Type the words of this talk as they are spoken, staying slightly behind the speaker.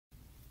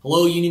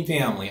Hello Union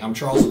family, I'm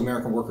Charles with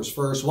American Workers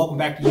First. Welcome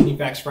back to Union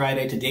Facts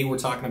Friday. Today we're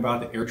talking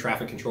about the air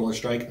traffic controller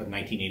strike of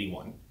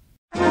 1981.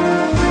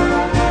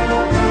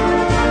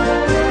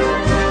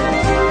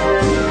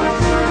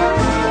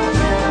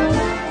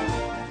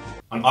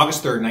 On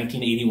August 3rd,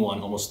 1981,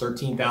 almost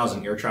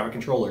 13,000 air traffic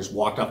controllers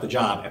walked off the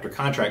job after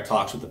contract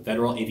talks with the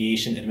Federal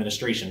Aviation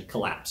Administration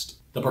collapsed.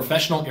 The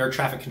Professional Air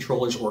Traffic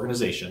Controllers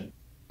Organization,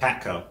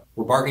 PATCO,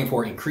 were bargaining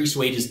for increased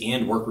wages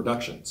and work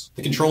reductions.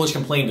 The controllers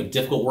complained of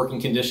difficult working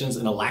conditions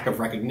and a lack of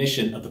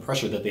recognition of the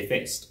pressure that they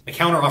faced. A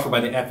counteroffer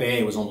by the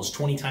FAA was almost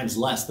 20 times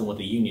less than what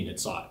the union had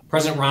sought.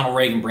 President Ronald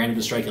Reagan branded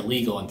the strike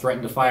illegal and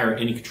threatened to fire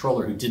any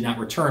controller who did not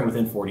return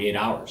within 48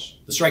 hours.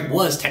 The strike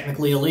was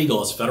technically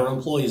illegal as federal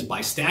employees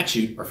by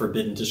statute are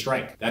forbidden to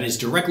strike. That is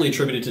directly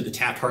attributed to the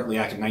Taft-Hartley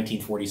Act of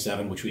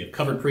 1947, which we have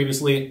covered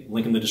previously,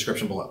 link in the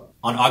description below.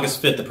 On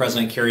August 5th, the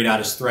president carried out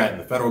his threat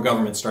and the federal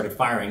government started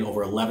firing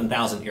over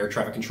 11,000 air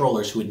traffic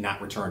controllers who had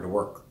not returned to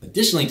work.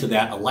 Additionally to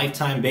that, a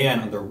lifetime ban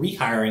on the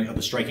rehiring of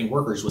the striking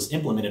workers was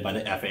implemented by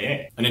the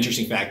FAA. An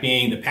interesting fact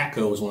being that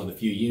PATCO was one of the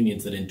few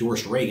unions that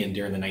endorsed Reagan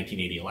during the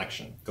 1980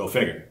 election. Go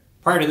figure.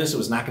 Prior to this, it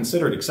was not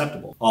considered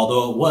acceptable,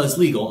 although it was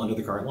legal under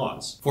the current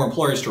laws, for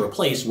employers to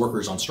replace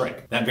workers on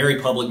strike. That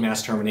very public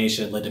mass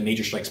termination led to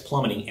major strikes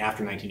plummeting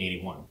after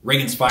 1981.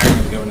 Reagan's firing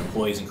of government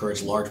employees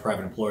encouraged large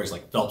private employers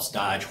like Phelps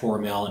Dodge,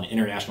 Hormel, and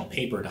International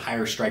Paper to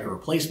hire striker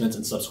replacements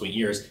in subsequent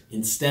years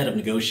instead of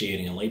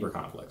negotiating in labor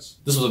conflicts.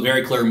 This was a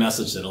very clear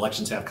message that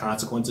elections have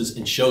consequences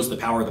and shows the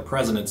power of the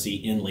presidency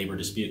in labor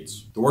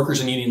disputes. The workers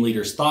and union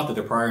leaders thought that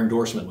their prior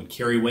endorsement would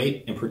carry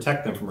weight and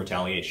protect them from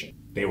retaliation.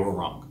 They were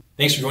wrong.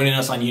 Thanks for joining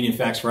us on Union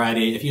Facts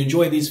Friday. If you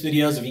enjoy these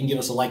videos, if you can give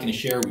us a like and a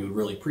share, we would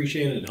really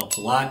appreciate it. It helps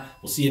a lot.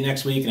 We'll see you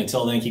next week, and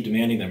until then, keep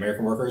demanding that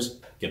American workers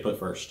get put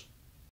first.